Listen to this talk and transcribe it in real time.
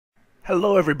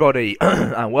Hello everybody,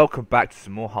 and welcome back to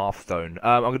some more Hearthstone.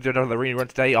 I'm going to do another arena run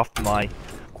today after my,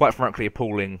 quite frankly,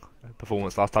 appalling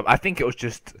performance last time. I think it was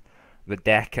just the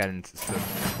deck and some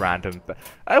random, but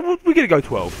we're going to go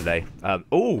 12 today.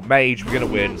 Oh, Mage, we're going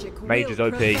to win. Mage is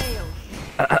OP.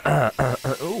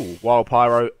 Ooh, Wild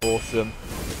Pyro, awesome.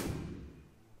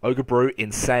 Ogre Brute,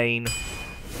 insane.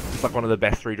 It's like one of the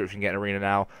best 3-drops you can get in arena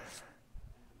now.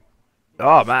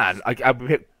 Oh man,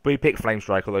 we picked Flame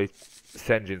Strike, although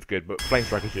Senjin's good, but Flame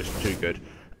Strike is just too good.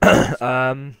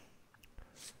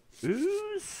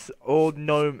 Ooze or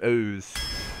Gnome Ooze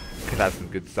could have some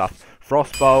good stuff.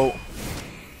 Frostbolt,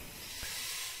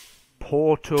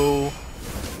 Portal.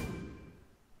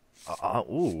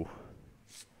 Ooh.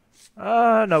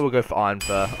 No, we'll go for Iron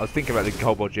Fur. I was thinking about the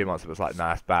Cobalt Geomancer, but it's like, nah,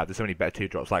 that's bad. There's so many better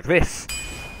 2-drops like this.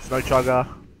 Snow Chugger.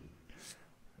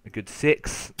 A good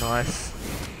 6. Nice.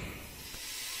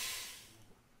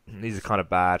 These are kind of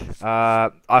bad.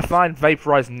 I find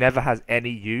Vaporize never has any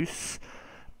use.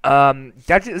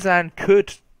 Gadget Zan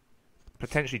could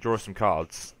potentially draw some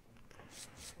cards.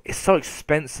 It's so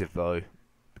expensive though,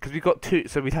 because we've got 2,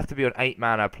 so we'd have to be on 8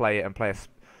 mana, play it, and play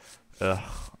a.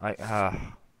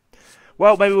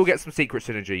 Well, maybe we'll get some secret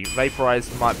synergy.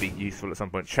 Vaporize might be useful at some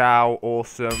point. Chow,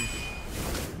 awesome.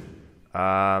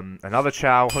 Another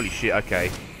Chow. Holy shit.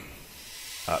 Okay.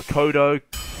 Kodo.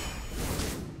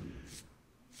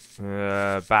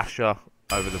 Basher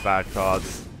over the bad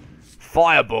cards.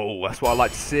 Fireball, that's what I like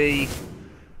to see.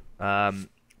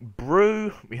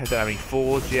 Brew, we don't have any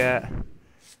 4s yet.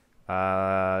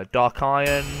 Dark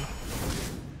Iron.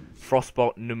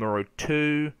 Frostbolt numero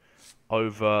 2.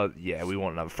 Over, yeah, we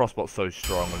want another. Frostbolt's so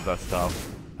strong and versatile.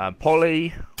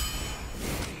 Poly.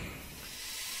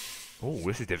 Oh,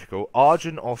 this is difficult.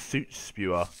 Argent or Soot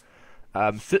Spewer?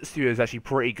 Soot Spewer is actually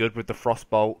pretty good with the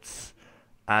Frostbolts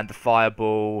and the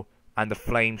Fireball and the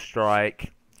Flame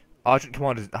Strike. Argent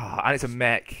Commander, and it's a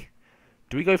mech.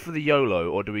 Do we go for the YOLO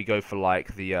or do we go for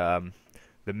like the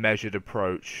measured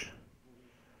approach?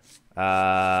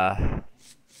 Man,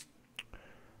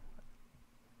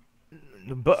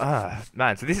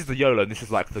 so this is the YOLO and this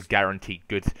is like the guaranteed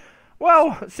good.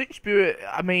 Well, Six Spirit,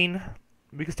 I mean,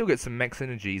 we can still get some mech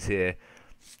synergies here.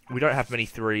 We don't have many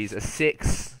 3s. A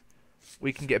 6.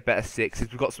 We can get better 6s.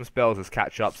 We've got some spells as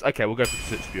catch-ups. Okay, we'll go for the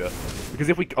Soot Spewer. Because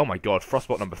if we... Oh my god,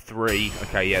 Frostbolt number 3.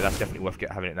 Okay, yeah, that's definitely worth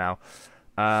having it now.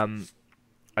 A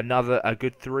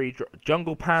good 3.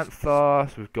 Jungle Panther.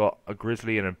 So we've got a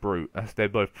Grizzly and a Brute. They're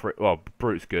both pretty... Well,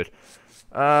 Brute's good.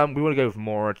 We want to go with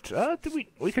more...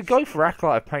 We could go for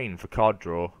Acolyte of Pain for card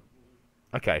draw.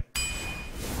 Okay.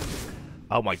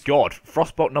 Oh my god,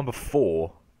 Frostbolt number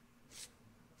 4.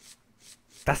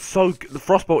 That's so... The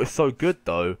Frostbolt is so good,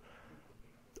 though.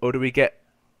 Or do we get...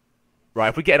 Right,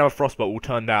 if we get another Frostbolt, we'll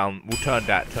turn it down.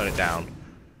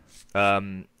 Oh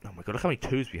my god, look how many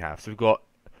 2s we have. So we've got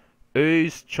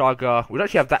Ooze, Chugger. We don't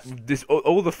actually have that...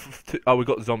 we've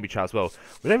got Zombie Chow as well.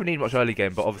 We don't even need much early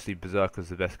game, but obviously Berserker's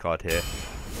the best card here.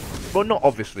 Well, not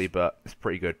obviously, but it's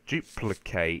pretty good.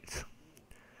 Duplicate.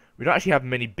 We don't actually have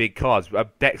many big cards. Our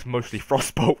deck's mostly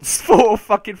Frostbolts. 4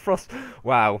 fucking Frost...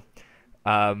 Wow.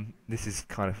 This is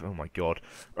kind of... Oh my god.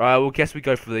 Well, guess we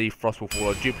go for the Frostbolt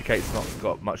 4. Duplicate's not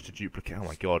got much to duplicate. Oh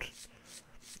my god.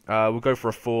 We'll go for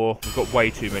a 4. We've got way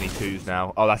too many 2s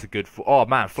now. Oh, that's a good 4. Oh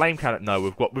man, Flame Cannon. No,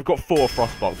 we've got 4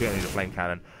 Frostbolts. We don't need a Flame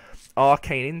Cannon.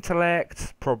 Arcane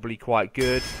Intellect. Probably quite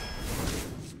good.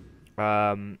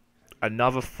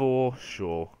 Another 4.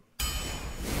 Sure.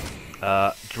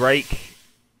 Drake.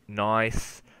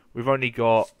 Nice. We've only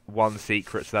got 1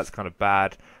 secret, so that's kind of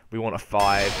bad. We want a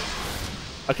 5.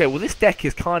 Okay, well this deck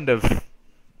is kind of... It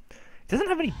doesn't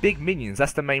have any big minions,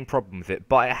 that's the main problem with it.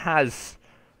 But it has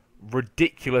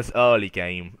ridiculous early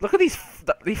game. Look at these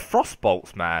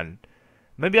Frostbolts, man.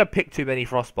 Maybe I picked too many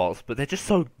Frostbolts, but they're just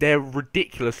so... They're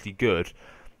ridiculously good.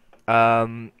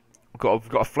 We've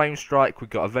got a Flame Strike, we've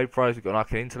got a Vaporize, we've got an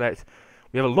Arcane Intellect.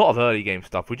 We have a lot of early game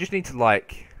stuff. We just need to,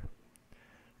 like...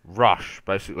 rush,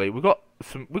 basically. We've got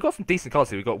some decent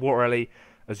cards here. We've got Water Ellie,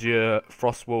 Azure,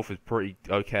 Frostwolf is pretty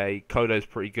okay. Kodo's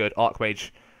pretty good.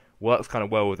 Archmage works kind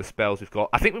of well with the spells we've got.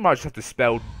 I think we might just have to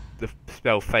spell the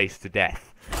spell face to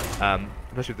death,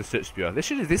 especially with the Soot Spewer.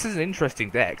 This is an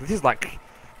interesting deck. This is like,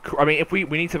 I mean, if we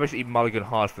need to basically mulligan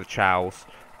hard for the Chows,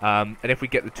 and if we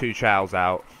get the 2 Chows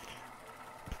out,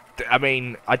 I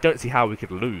mean, I don't see how we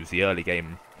could lose the early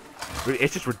game.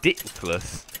 It's just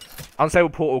ridiculous. Unstable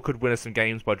Portal could win us some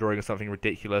games by drawing us something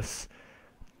ridiculous.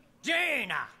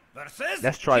 Jaina versus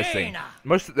Let's try this thing.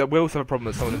 We also have a problem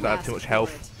with someone that have too much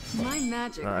health. My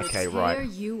magic okay, right.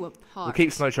 We'll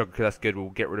keep Snow Chugger because that's good. We'll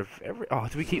get rid of every... Oh,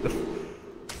 do we keep the...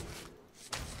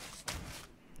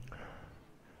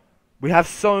 We have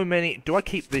so many. Do I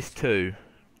keep this too?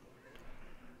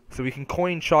 So we can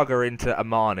coin Chugger into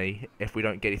Amani if we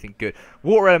don't get anything good.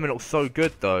 Water Elemental's so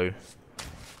good though.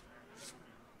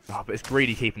 Oh, but it's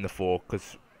greedy keeping the 4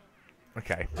 because.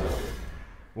 Okay.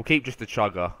 We'll keep just the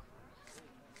Chugger.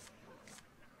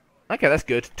 Okay, that's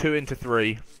good. 2 into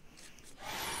 3.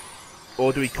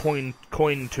 Or do we coin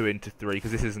 2 into 3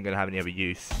 because this isn't going to have any other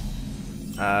use.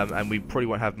 And we probably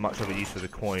won't have much of a use for the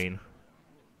coin.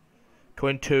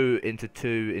 Coin 2 into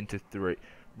 3.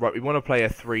 Right, we want to play a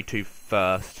 3-2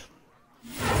 first.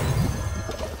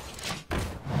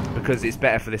 Because it's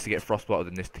better for this to get frostbolted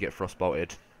than this to get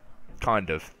frostbolted. Kind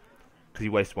of. Because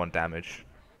you waste 1 damage.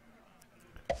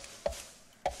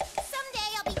 Someday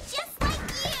I'll be just like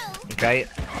you. Okay.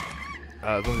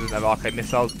 As long as it doesn't have arcade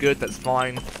missiles, good, that's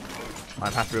fine.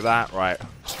 I'm happy with that, right.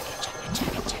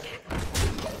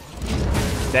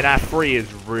 Then our 3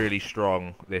 is really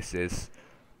strong, this is.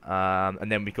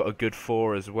 And then we've got a good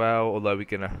 4 as well, although we're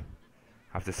going to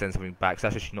have to send something back, so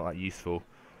that's actually not that useful.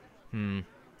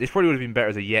 This probably would have been better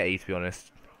as a Yeti, to be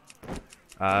honest.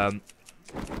 I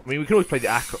mean, we can always play the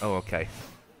Acro... Oh, okay.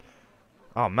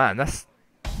 Oh, man, that's...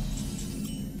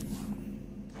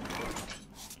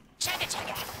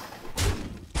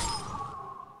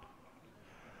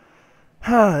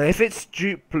 If it's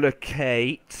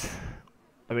duplicate...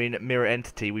 I mean, mirror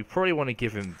entity, we probably want to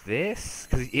give him this.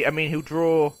 Because, I mean, he'll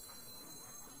draw...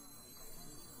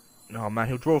 Oh, man,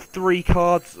 he'll draw 3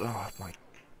 cards. Oh, my...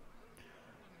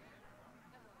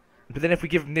 But then if we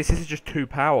give him this is just too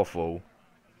powerful.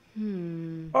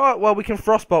 Oh, well, we can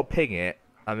Frostbolt ping it.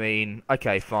 I mean,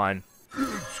 okay, fine.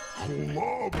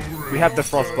 We have the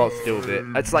Frostbolt still with it.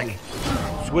 It's like...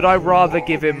 Would I rather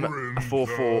give him a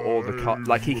 4-4 or the card...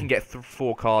 Like, he can get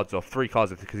 4 cards off. 3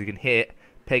 cards off because he can hit,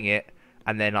 ping it,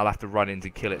 and then I'll have to run in to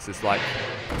kill it. So it's like...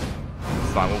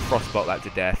 It's fine, we'll Frostbolt that to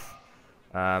death.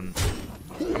 And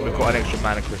we've got an extra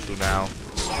mana crystal now.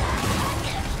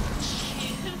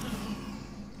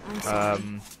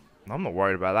 I'm not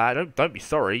worried about that. Don't be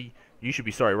sorry. You should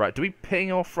be sorry, right? Do we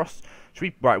ping or frost? Should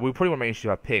we? Right, we probably want to make sure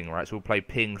we have ping, right? So we'll play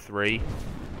ping 3.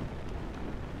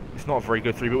 It's not a very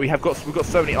good 3, but we've got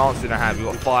so many answers in our hand. We've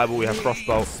got fireball, we have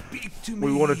frostbolt.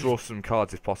 We want to draw some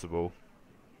cards if possible.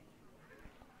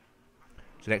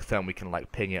 So next turn we can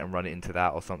like ping it and run it into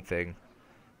that or something.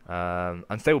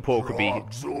 Unstable portal could be.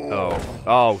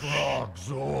 Well,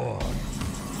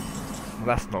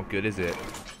 that's not good, is it?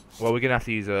 Well, we're gonna have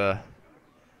to use a.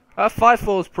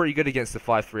 5-4 is pretty good against the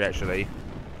 5-3 actually.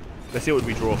 Let's see what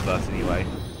we draw first anyway.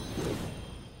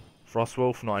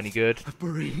 Frostwolf, not any good.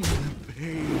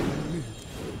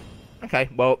 Okay,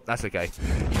 well, that's okay.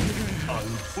 I'll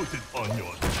put it on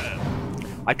your tab.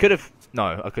 I could have...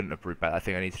 No, I couldn't have brute back. I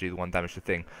think I need to do the 1 damage to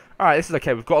thing. Alright, this is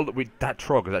okay. We've got... that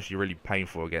Trog is actually really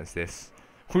painful against this.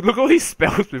 Look at all these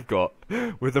spells we've got.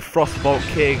 With the Frostbolt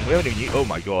King. We haven't even used... Oh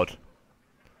my god.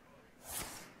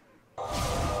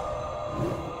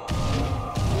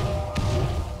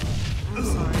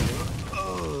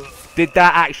 Did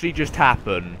that actually just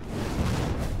happen?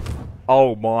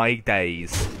 Oh my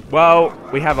days. Well,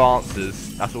 we have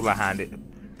answers. That's all I handed.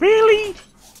 Really?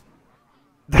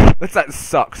 That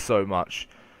sucks so much.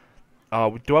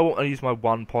 Oh, do I want to use my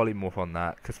 1 polymorph on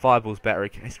that? Because Fireball's better.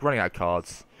 It's running out of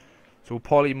cards. So we'll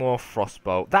polymorph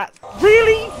Frostbolt. That...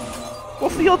 Really?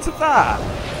 What's the odds of that?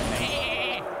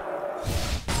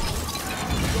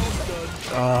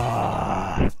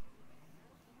 Ah...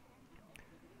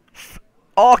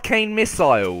 Arcane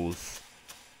missiles.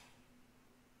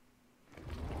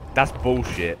 That's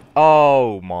bullshit.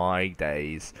 Oh my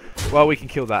days. Well, we can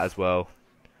kill that as well.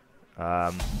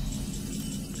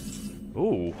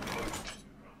 Ooh.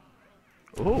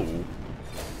 Ooh.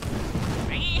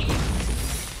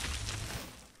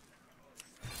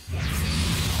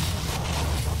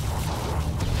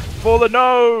 For the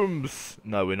gnomes.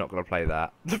 No, we're not gonna play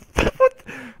that. What?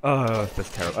 Oh, that's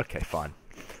terrible. Okay, fine.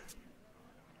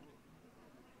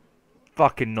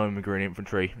 Fucking gnome green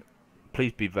infantry.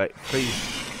 Please be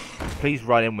please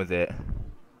run in with it.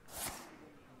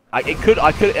 It could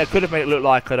have made it look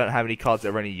like I don't have any cards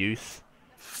that are any use.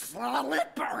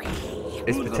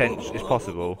 It's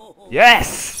possible.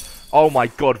 Yes! Oh my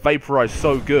god, Vaporize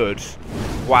so good.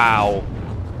 Wow.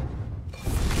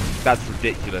 That's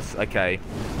ridiculous. Okay.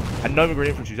 And gnome green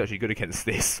infantry is actually good against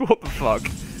this. What the fuck?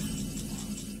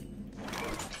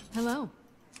 Hello.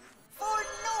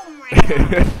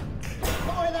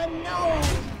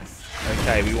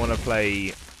 Okay, we want to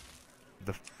play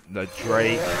the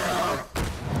Drake.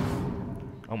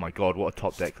 Oh my god, what a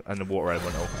top deck. And the Water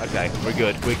Elemental. Okay, we're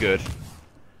good, we're good.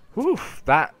 Whew,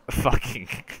 that fucking...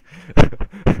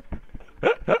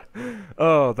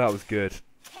 Oh, that was good.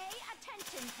 Pay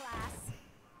attention, class.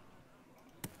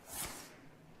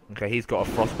 Okay, he's got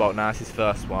a Frostbolt now. It's his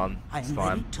first one. It's I'm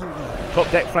fine. ready to leave.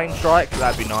 Top deck Flame Strike.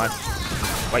 That'd be nice.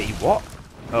 Wait, what?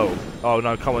 Oh. Oh,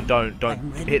 no, come on, don't.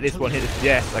 I'm ready Hit this to one, hit this.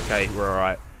 Yes, okay, we're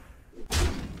alright.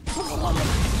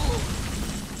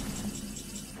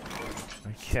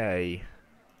 Okay.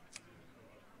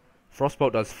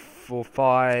 Frostbolt does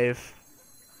 4-5.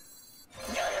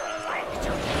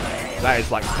 That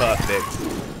is like perfect.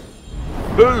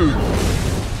 Boom!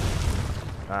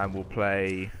 And we'll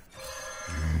play.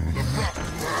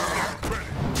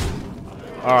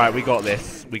 Alright, we got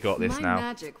this. We got this My now.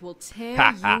 magic will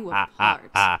tear you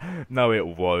apart. No, it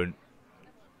won't.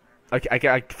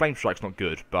 Okay, Flame Strike's not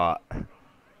good, but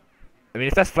I mean,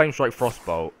 if that's Flame Strike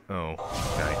Frostbolt, oh,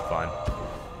 okay, fine.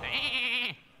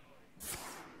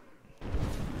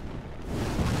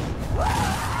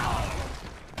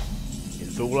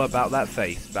 It's all about that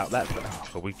face, about that.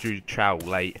 Oh, we drew Chow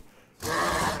late.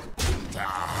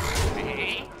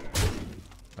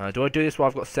 Do I do this while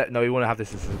I've got set? No, we want to have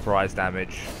this as a surprise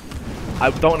damage. I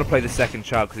don't want to play the second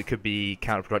Chow because it could be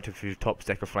counterproductive if you top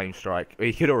deck a Flame Strike.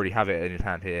 He could already have it in his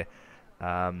hand here.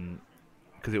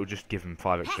 Because it will just give him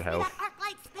 5 extra health.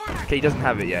 Okay, he doesn't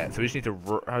have it yet, so we just need to.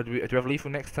 Do we have lethal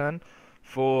next turn?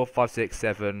 4, 5, 6,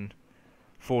 7,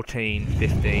 14,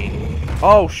 15.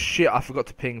 Oh shit! I forgot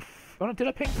to ping. Oh no, did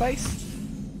I ping face?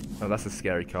 Oh, that's a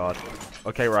scary card.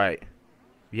 Okay, right.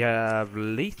 We have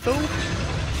lethal.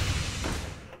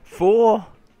 4,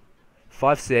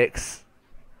 5, 6,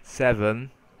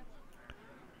 7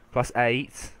 plus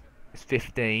 8 is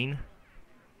 15.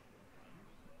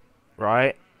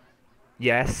 Right.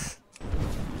 Yes.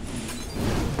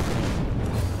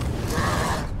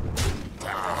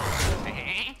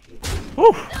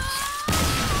 Woo!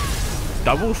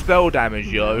 Double spell damage,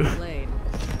 yo. Blade.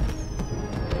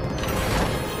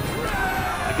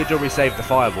 A good job we saved the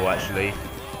fireball, actually.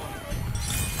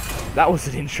 That was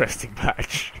an interesting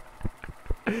match.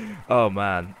 Oh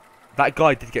man, that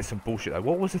guy did get some bullshit though.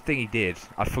 What was the thing he did?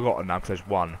 I've forgotten now because there's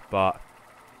one, but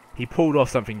he pulled off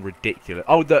something ridiculous.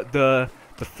 Oh, the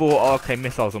 4 arcane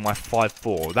missiles on my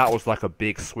 5-4. That was like a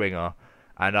big swinger,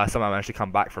 and I somehow managed to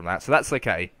come back from that, so that's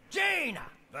okay.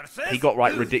 He got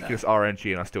like ridiculous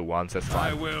RNG, and I still won, so it's I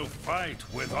fine. will fight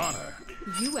with honor.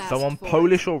 You asked Someone for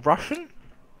Polish or Russian?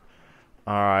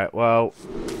 Alright, well,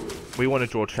 we want to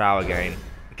draw Chow again.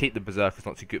 Keep the Berserkers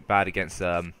not too good, bad against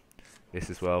this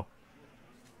as well.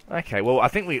 Okay, well, I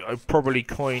think we probably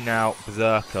coin out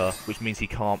Berserker, which means he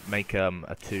can't make a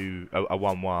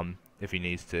 1-1 if he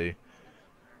needs to.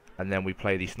 And then we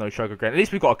play the Snow Choker again. At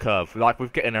least we've got a curve. Like,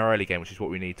 we've got in our early game, which is what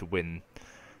we need to win.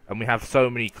 And we have so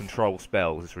many control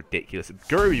spells, it's ridiculous.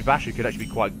 Guru Yubashu could actually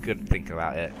be quite good thinking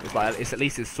about it. It's like, it's at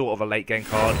least it's sort of a late game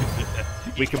card.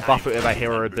 We can buff it with our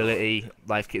hero ability.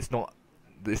 Like, it's not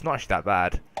actually that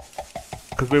bad.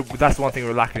 Because that's the one thing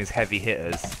we're lacking is heavy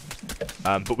hitters.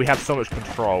 But we have so much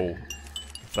control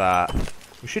that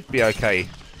we should be okay.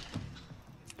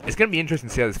 It's going to be interesting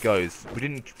to see how this goes. We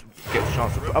didn't get the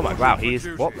chance to. Oh my wow, he is.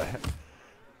 What the heck?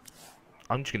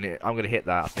 I'm gonna hit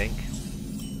that, I think.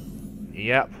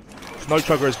 Yep. Snow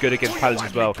Chugger is good against Paladin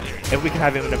as well. If we can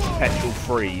have him in a perpetual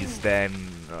freeze, then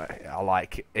I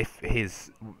like. If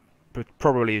his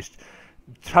probably his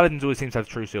Paladins always seem to have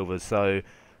true silvers, so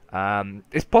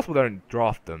it's possible they don't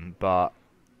draft them, but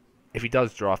if he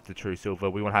does draft the true silver,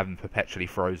 we want to have him perpetually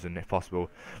frozen if possible.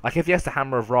 Like if he has to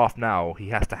hammer of Wrath now, he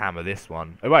has to hammer this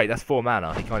one. Oh wait, that's 4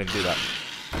 mana. He can't even do that.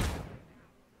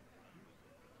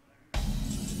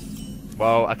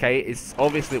 Well, okay, it's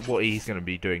obviously what he's going to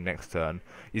be doing next turn.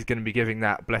 He's going to be giving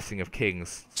that Blessing of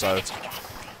Kings. So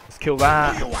let's kill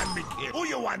that. Who you want me kill? Who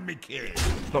you want me kill?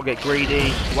 Let's not get greedy.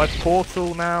 Do I have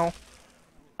Portal now?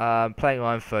 Playing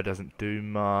Iron Fur doesn't do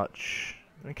much.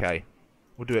 Okay,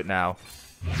 we'll do it now.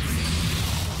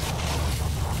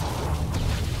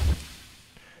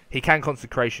 He can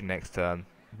Consecration next turn.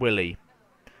 Will he?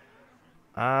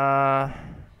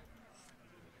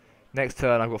 Next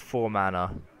turn I've got 4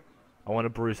 mana. I want to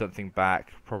brew something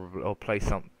back, probably, or play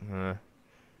something.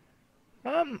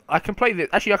 I can play this.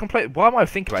 Actually, I can play. Why am I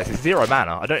thinking about this? It's 0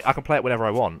 mana. I can play it whenever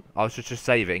I want. I'll just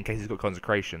save it in case he's got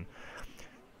Consecration.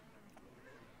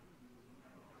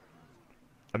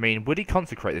 I mean, would he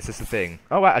consecrate this? That's the thing.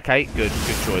 Oh, right, okay, good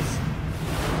choice.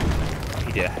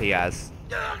 He did. He has.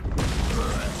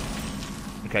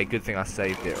 Okay, good thing I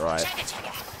saved it. Right.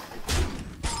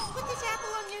 Put this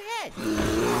apple on your head.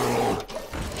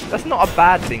 That's not a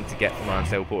bad thing to get from an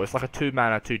Unstable Portal. It's like a 2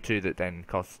 mana 2/2 that then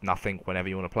costs nothing whenever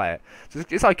you want to play it. So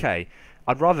it's okay.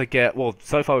 I'd rather get. Well,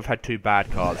 so far we've had 2 bad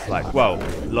cards. Like, well,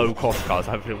 low cost cards.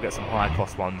 Hopefully we'll get some higher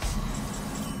cost ones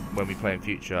when we play in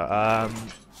future.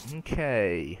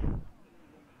 Okay.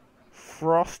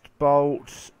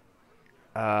 Frostbolt.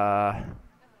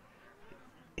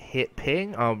 Hit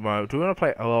ping? Oh no, do we want to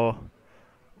play... Oh,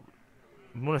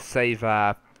 we want to save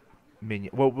our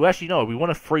minion. Well, we actually no, we want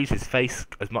to freeze his face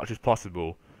as much as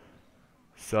possible.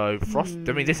 So, Frost...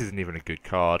 I mean, this isn't even a good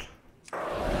card.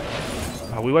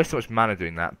 Oh, we waste so much mana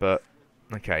doing that, but...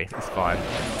 Okay, it's fine.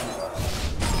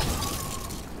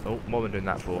 Oh, what am I doing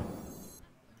that for?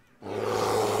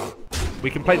 We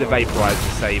can play the Vaporize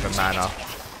to save a mana.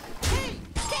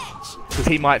 Because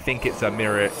he might think it's a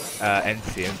mirror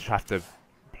entity and just have to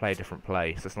play a different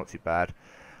play, so it's not too bad.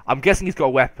 I'm guessing he's got a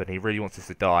weapon, he really wants us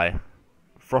to die.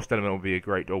 Frost Element will be a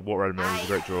great draw, Water Element will be a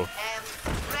great draw.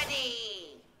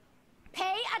 Ready.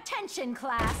 Pay attention,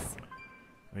 class.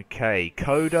 Okay,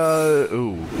 Kodo.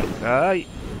 Ooh. Yeah.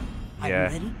 I'm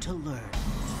ready to learn.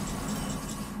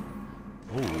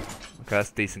 Ooh. Okay,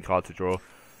 that's a decent card to draw.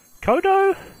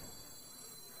 Kodo?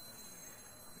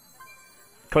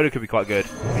 Kodo could be quite good.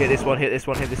 Hit this one, hit this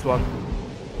one, hit this one.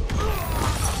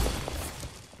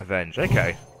 Avenge,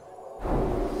 okay.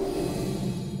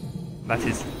 That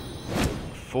is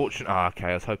fortune. Ah, okay,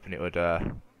 I was hoping it would,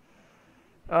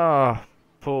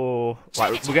 poor...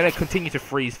 Right, we're going to continue to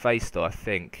freeze face though, I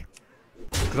think.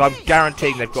 Because I'm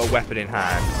guaranteeing they've got a weapon in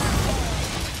hand.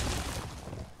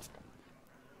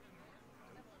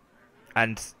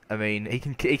 And, I mean, he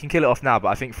can kill it off now, but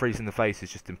I think freezing the face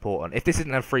is just important. If this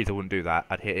didn't have freeze, I wouldn't do that.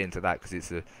 I'd hit into that because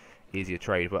it's a easier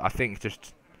trade. But I think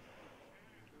just...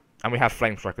 And we have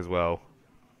Flame Strike as well.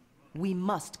 We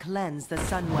must cleanse the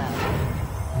Sunwell.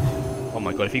 Oh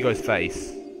my god, if he goes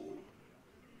face...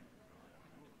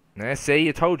 Yeah, see,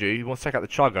 I told you, he wants to check out the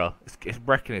Chugger. It's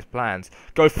wrecking his plans.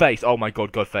 Go face! Oh my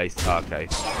god, go face. Oh, okay.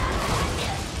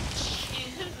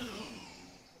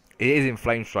 It is in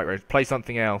Flame Strike range. Play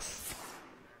something else.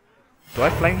 Do I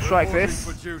Flame Strike this?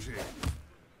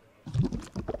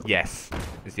 Yes,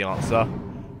 is the answer.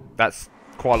 That's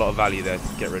quite a lot of value there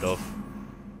to get rid of.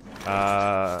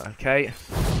 Okay.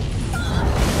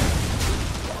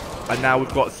 And now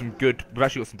we've got some good... We've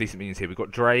actually got some decent minions here. We've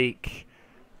got Drake.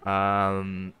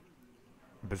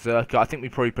 Berserker. I think we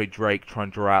probably play Drake, try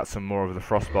and draw out some more of the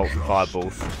Frostbolts and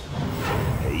Fireballs.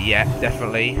 Yeah,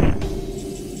 definitely.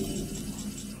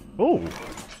 Ooh.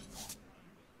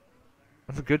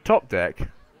 That's a good top deck.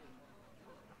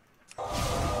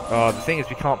 Oh, the thing is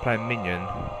we can't play a minion.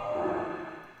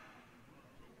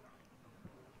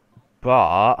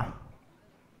 But...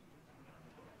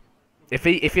 If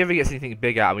he ever gets anything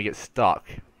big out and we get stuck,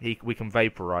 we can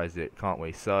vaporize it, can't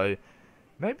we? So,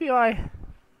 maybe I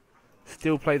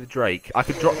still play the Drake. I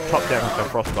could drop top down with a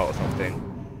Frostbolt or something.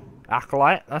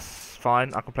 Acolyte, that's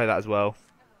fine. I can play that as well.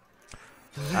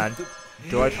 And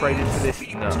do I trade into this?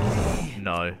 No.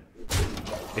 No.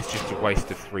 It's just a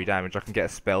waste of 3 damage. I can get a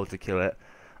spell to kill it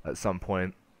at some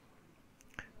point.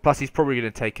 Plus, he's probably going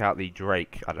to take out the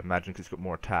Drake, I'd imagine, because it's got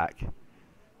more attack.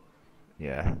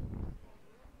 Yeah.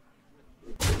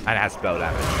 And it has spell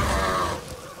damage.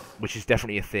 Which is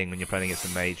definitely a thing when you're playing against a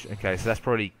mage. Okay, so that's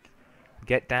probably...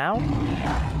 Get down?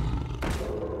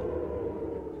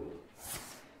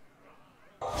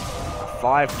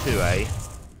 5-2, eh?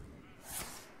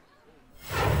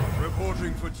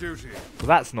 Reporting for duty. Well,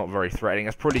 that's not very threatening.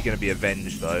 That's probably going to be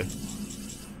avenged, though.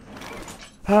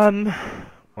 Oh,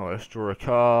 let's draw a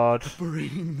card.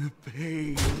 Bring the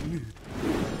pain.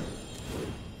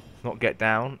 Not get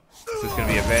down. So it's going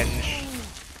to be avenged.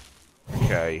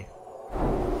 Okay.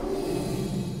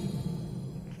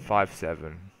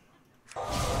 5-7.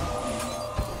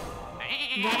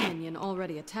 That minion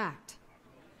already attacked.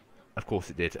 Of course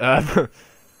it did.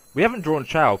 We haven't drawn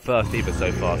Chow first either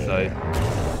so far, so...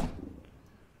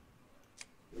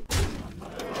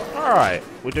 Alright,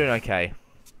 we're doing okay.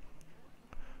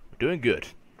 We're doing good.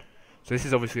 So this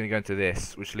is obviously going to go into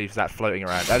this, which leaves that floating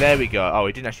around. Oh, there we go. Oh,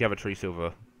 he didn't actually have a Tree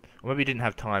Silver. Or maybe he didn't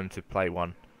have time to play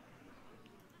one.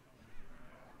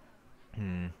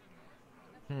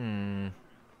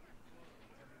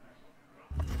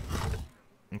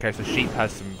 Okay, so Sheep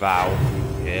has some Vow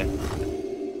here.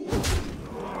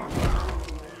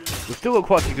 We've still got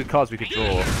quite a few good cards we could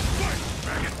draw.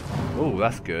 Oh,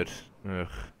 that's good. Ugh.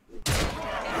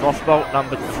 Frostbolt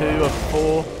number 2 of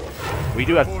 4. We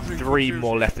do have 3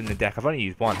 more left in the deck. I've only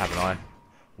used 1, haven't I?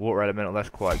 Water Elemental, that's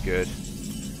quite good.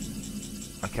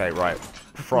 Okay, right.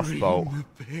 Frostbolt.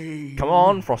 Come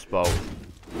on, Frostbolt.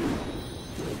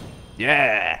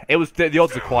 Yeah! It was the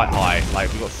odds are quite high.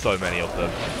 Like, we've got so many of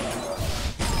them.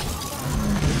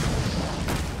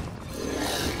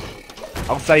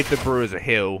 I'll save the Brew as a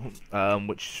heal,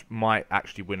 which might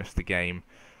actually win us the game.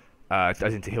 As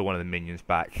in to heal one of the minions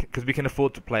back. Because we can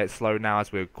afford to play it slow now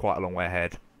as we're quite a long way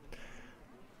ahead.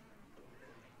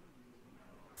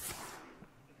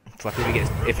 Like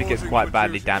if it gets quite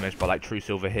badly damaged by like True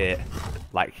Silver hit,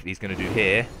 like he's gonna do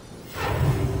here.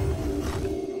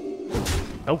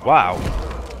 Oh wow!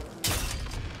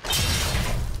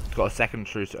 Got a second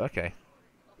True Silver. Okay.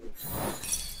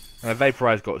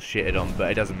 Vaporize got shitted on,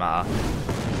 but it doesn't matter.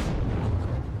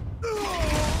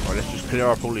 Alright, let's just clear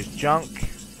up all his junk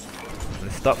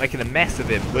and start making a mess of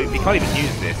him. We can't even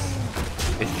use this.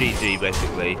 It's GG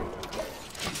basically.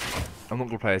 I'm not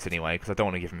going to play this anyway because I don't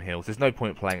want to give him heals. There's no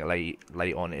point playing it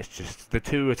late on. It's just the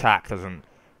 2 attack doesn't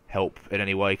help in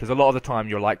any way because a lot of the time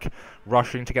you're like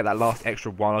rushing to get that last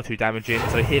extra 1 or 2 damage in.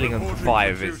 So healing him for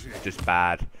 5 is just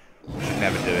bad. You should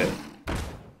never do it.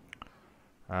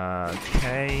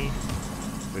 Okay.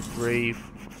 So 3,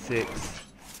 6.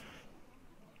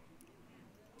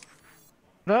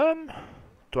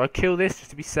 Do I kill this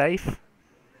just to be safe?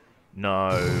 No,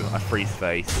 I freeze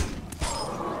face.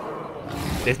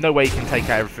 There's no way you can take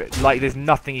out everything. Like, there's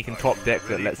nothing you can top deck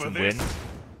that lets him win.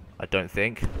 I don't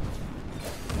think.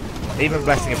 Even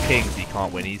Blessing of Kings, he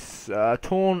can't win. He's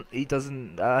taunt. He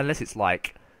doesn't unless it's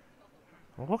like.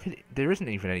 Well, what could there isn't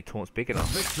even any taunts big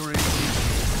enough.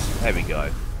 There we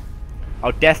go.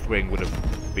 Oh, Deathwing would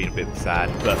have been a bit sad,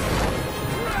 but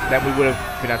then we would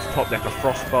have been able to top deck a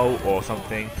Frostbolt or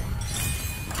something.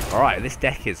 All right, this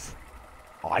deck is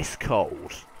ice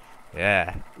cold.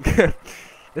 Yeah.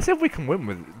 Let's see if we can win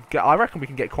with. I reckon we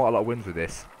can get quite a lot of wins with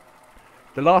this.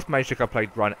 The last Mage deck I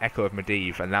played ran Echo of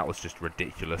Medivh, and that was just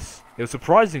ridiculous. It was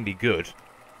surprisingly good.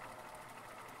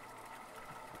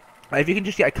 If you can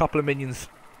just get a couple of minions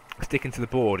sticking to the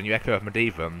board and you Echo of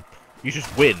Medivh them, you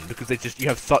just win because you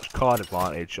have such card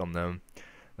advantage on them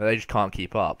that they just can't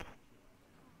keep up.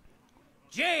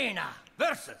 Jaina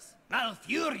versus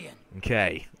Malfurion.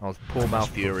 Okay, I was poor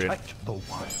Malfurion.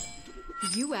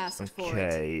 You asked for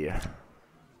it. Okay.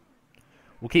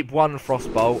 We'll keep 1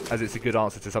 Frostbolt, as it's a good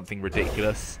answer to something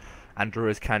ridiculous. And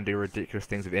Druids can do ridiculous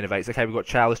things with Innovates. Okay, we've got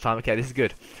Chow this time. Okay, this is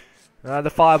good. The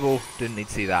Fireball, didn't need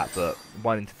to see that, but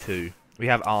 1 into 2. We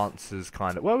have answers,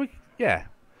 kind of. Well, yeah.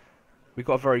 We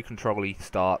got a very control-y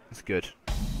start. It's good.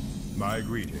 My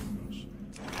greetings.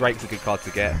 Drake's a good card to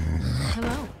get.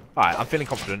 Hello. Alright, I'm feeling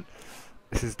confident.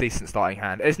 This is a decent starting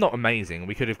hand. It's not amazing.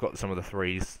 We could have got some of the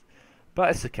 3s.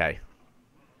 But it's okay.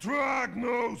 Drag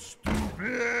no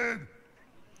stupid.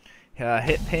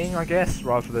 Hit ping, I guess,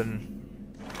 rather than...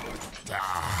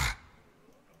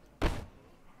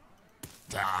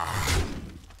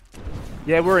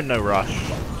 Yeah, we're in no rush.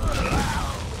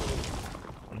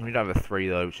 We don't have a 3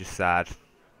 though, which is sad.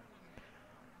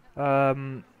 Yeah,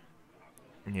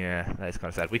 that is kind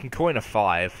of sad. We can coin a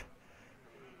 5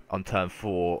 on turn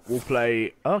 4. We'll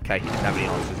play... Okay, he didn't have any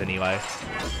answers anyway.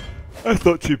 That's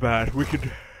not too bad. We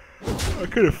could... I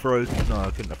could have frozen... No, I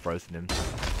couldn't have frozen him.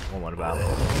 What about it?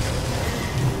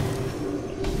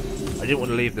 I didn't want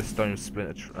to leave the Stone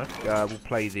Splinter... we'll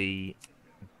play the...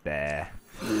 Bear.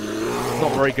 It's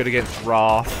not very good against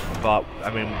Wrath, but, I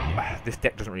mean, this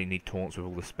deck doesn't really need taunts with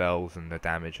all the spells and the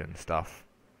damage and stuff.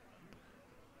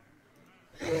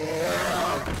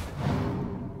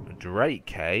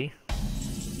 Drake, eh?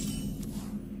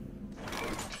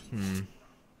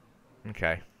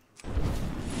 Okay.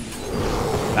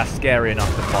 That's scary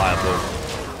enough to Fireball.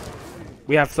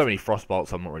 We have so many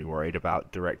Frostbolts, I'm not really worried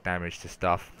about direct damage to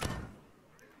stuff.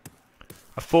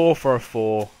 A 4 for a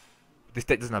 4. This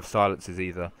deck doesn't have silences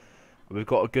either. We've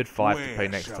got a good 5 to play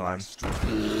next time.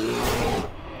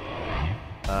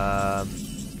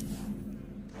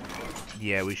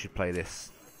 Yeah, we should play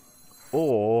this.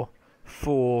 Or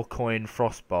 4 coin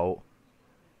Frostbolt.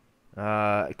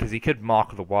 Because he could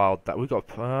mark the wild that we got.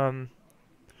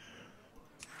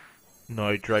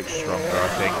 No, Drake's stronger, I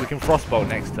think. We can Frostbolt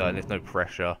next turn, there's no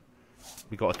pressure.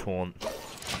 We got a taunt.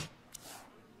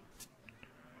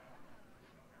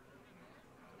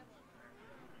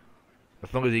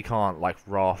 As long as he can't, like,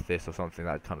 Wrath this or something,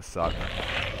 that'd kind of suck.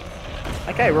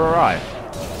 Okay, we're alright.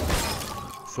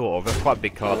 Sort of. That's quite a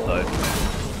big card, though.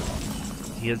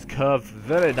 He has curved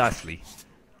very nicely.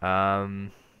 Oh,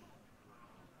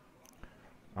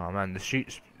 man, the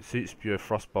Suit Spewer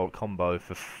Frostbolt combo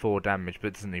for 4 damage, but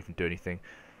it doesn't even do anything.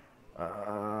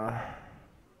 Well,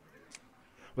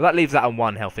 that leaves that on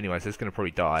 1 health anyway, so it's going to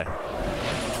probably die.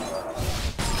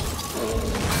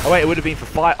 Oh, wait, it would have been for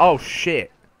 5. Oh,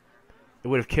 shit. It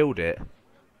would have killed it.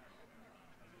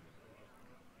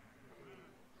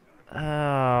 Oh,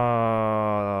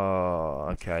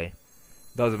 okay.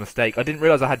 That was a mistake. I didn't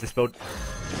realise I had to spell.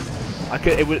 I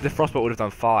could. The Frostbolt would have done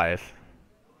 5.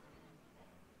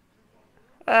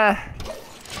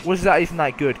 Was that even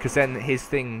that good? Because then his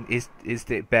thing is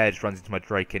the bear just runs into my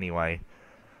Drake anyway.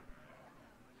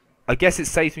 I guess it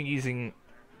saves me using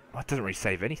it doesn't really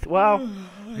save anything. Well,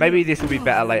 maybe this will be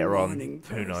better later on.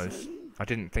 Who knows? I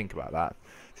didn't think about that.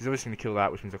 He's obviously going to kill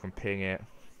that, which means I can ping it.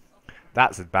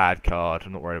 That's a bad card.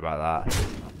 I'm not worried about that.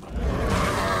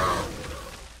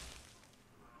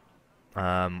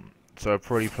 So I'll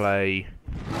probably play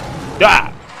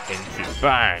into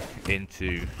bang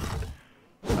into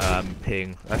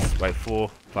ping. That's wait 4,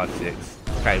 5, 6.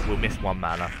 Okay, we'll miss 1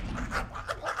 mana.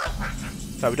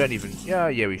 So we don't even. Yeah,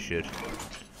 we should.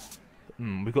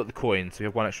 We've got the coin, so we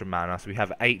have 1 extra mana. So we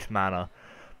have 8 mana,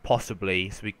 possibly.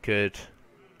 So we could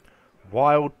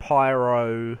Wild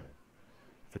Pyro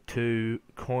for 2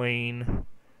 coin.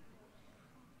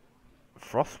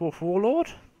 Frostbolt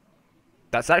Warlord.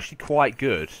 That's actually quite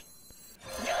good.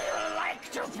 Do you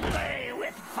like to play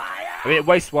with fire? I mean, it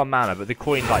wastes 1 mana, but the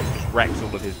coin like just wrecks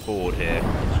all of his board here.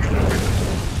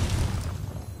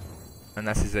 And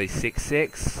this is a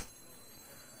 6/6.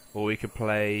 Or we could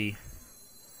play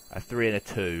a 3 and a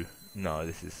 2. No,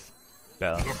 this is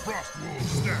better. The frost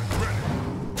wolves stand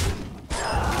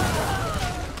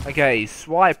ready. Okay,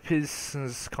 swipe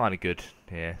is kind of good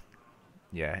here.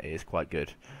 Yeah, it is quite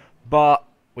good. But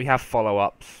we have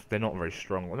follow-ups. They're not very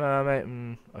strong.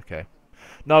 Okay.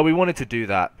 No, we wanted to do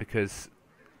that because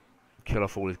Kill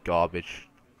Off All is garbage.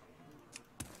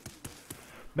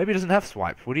 Maybe he doesn't have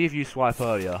swipe. Would he have used swipe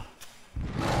earlier?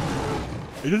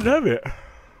 He doesn't have it.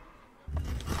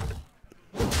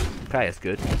 Okay, that's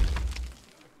good.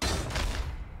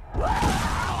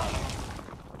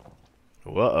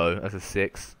 Uh-oh, that's a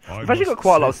 6. We've actually got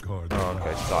quite a lot of... Oh,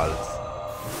 okay, silence.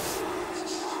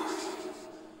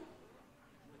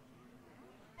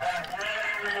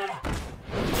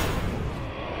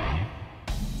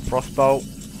 Frostbolt.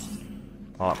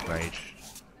 Archmage.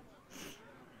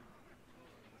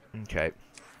 Okay.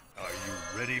 Are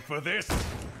you ready for this?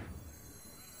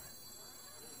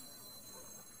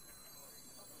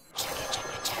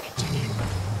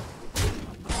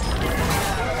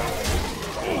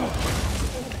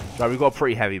 So we've got a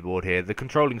pretty heavy board here. The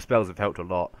controlling spells have helped a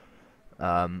lot.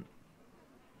 So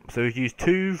we've used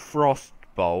 2 Frost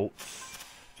Bolts.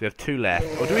 So we have 2 left.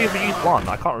 Or do we even use 1?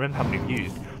 I can't remember how many we've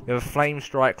used. We have a Flame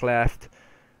Strike left.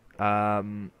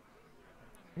 Yeah.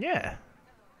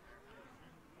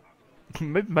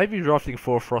 Maybe drafting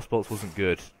 4 Frostbolts wasn't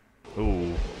good.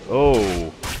 Ooh.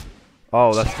 Oh.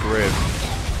 Oh, that's grim.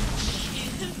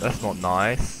 That's not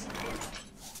nice.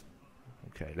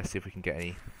 Okay, let's see if we can get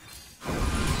any...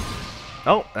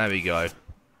 Oh, there we go.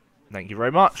 Thank you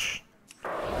very much.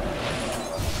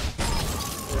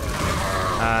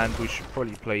 And we should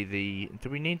probably play the... Do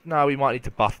we need... No, we might need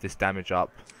to buff this damage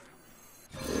up.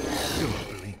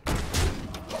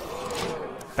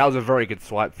 That was a very good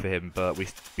swipe for him, but we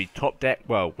top deck...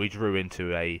 Well, we drew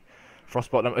into a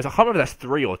Frostbolt. I can't remember if that's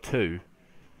 3 or 2.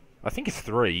 I think it's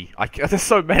 3. There's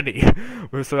so many.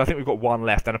 So I think we've got 1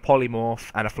 left, and a Polymorph,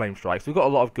 and a Flame Strike. So we've got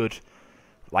a lot of good,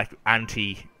 like,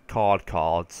 anti-card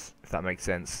cards, if that makes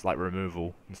sense, like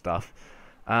removal and stuff.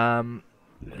 Okay,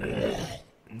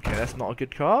 that's not a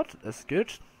good card. That's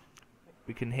good.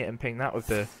 We can hit and ping that with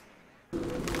the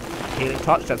Healing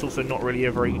Touch. That's also not really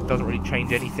a very... Doesn't really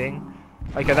change anything.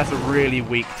 Okay, that's a really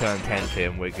weak turn 10 for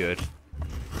him. We're good. So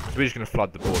we're just going to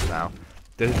flood the board now.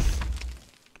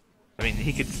 I mean,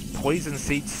 he could Poison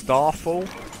Seed Starfall,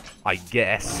 I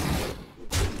guess.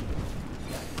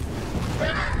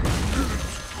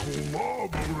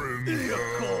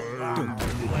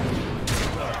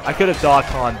 I could have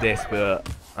Dark Armed this, but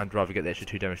I'd rather get the extra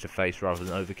 2 damage to face rather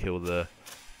than overkill the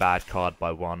bad card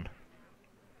by 1.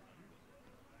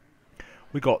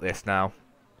 We got this now.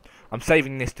 I'm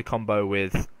saving this to combo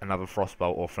with another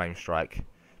Frostbolt or Flame Strike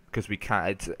because we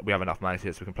have enough mana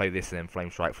here, so we can play this and then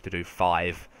Flame Strike to do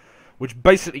 5. Which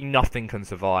basically nothing can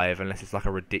survive unless it's like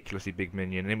a ridiculously big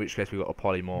minion, in which case we've got a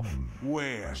Polymorph.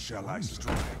 Where shall I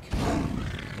strike?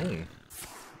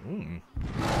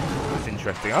 That's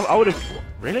interesting. I would have...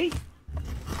 Really?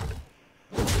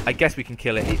 I guess we can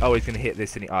kill it. Oh, he's going to hit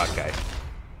this and he... Oh, okay.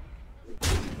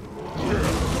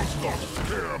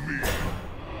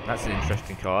 That's an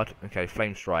interesting card. Okay,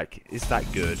 Flame Strike. Is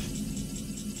that good?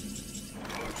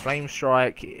 Flame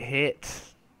Strike hit...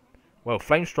 Well,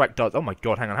 Flame Strike does... Oh my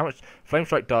god, hang on. How much... Flame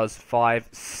Strike does 5,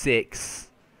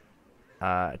 6.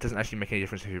 It doesn't actually make any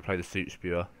difference if you play the Soot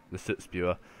Spewer.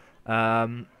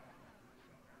 So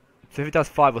if it does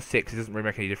 5 or 6, it doesn't really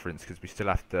make any difference because we still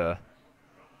have to...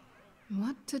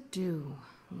 What to do?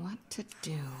 What to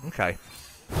do? Okay.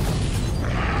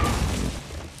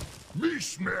 Me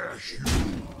smash you.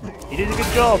 He did a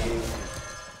good job.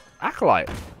 Acolyte.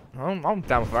 I'm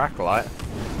down for Acolyte.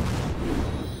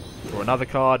 Or another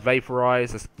card,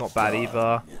 Vaporize. That's not bad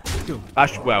either.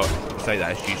 Actually, well, I say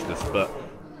that it's useless, but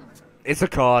It's a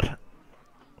card.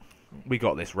 We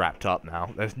got this wrapped up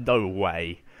now. There's no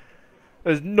way.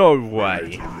 There's no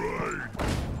way.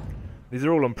 These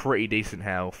are all on pretty decent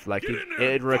health. Like,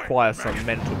 it'd require some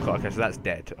mental card. Okay, so that's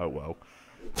dead. Oh, well.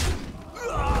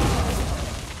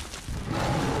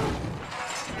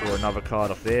 Draw another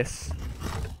card off this.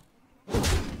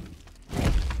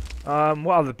 What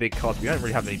other big cards? We don't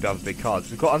really have any other big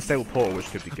cards. We've got Unstable Portal, which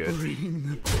could be good.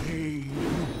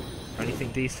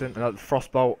 Anything decent? Another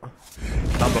Frostbolt.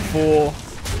 Number 4.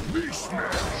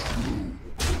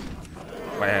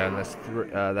 Wait, hang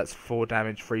on, that's 4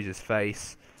 damage. Freezes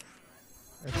face.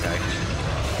 Okay.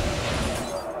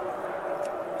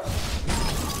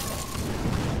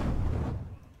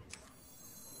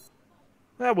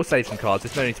 We'll save some cards.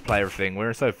 There's no need to play everything.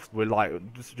 We're like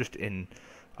just in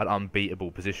an unbeatable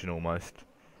position almost.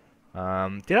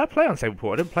 Did I play Unstable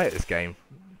Portal? I didn't play it this game.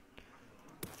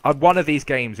 One of these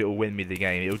games, it will win me the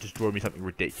game. It will just draw me something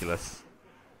ridiculous.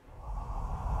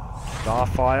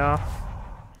 Starfire.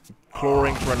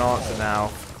 Clawing for an answer now.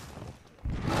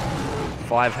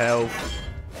 5 health.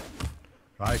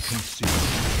 I can see.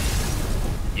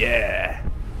 Yeah.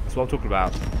 That's what I'm talking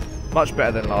about. Much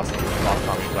better than last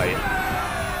time we played.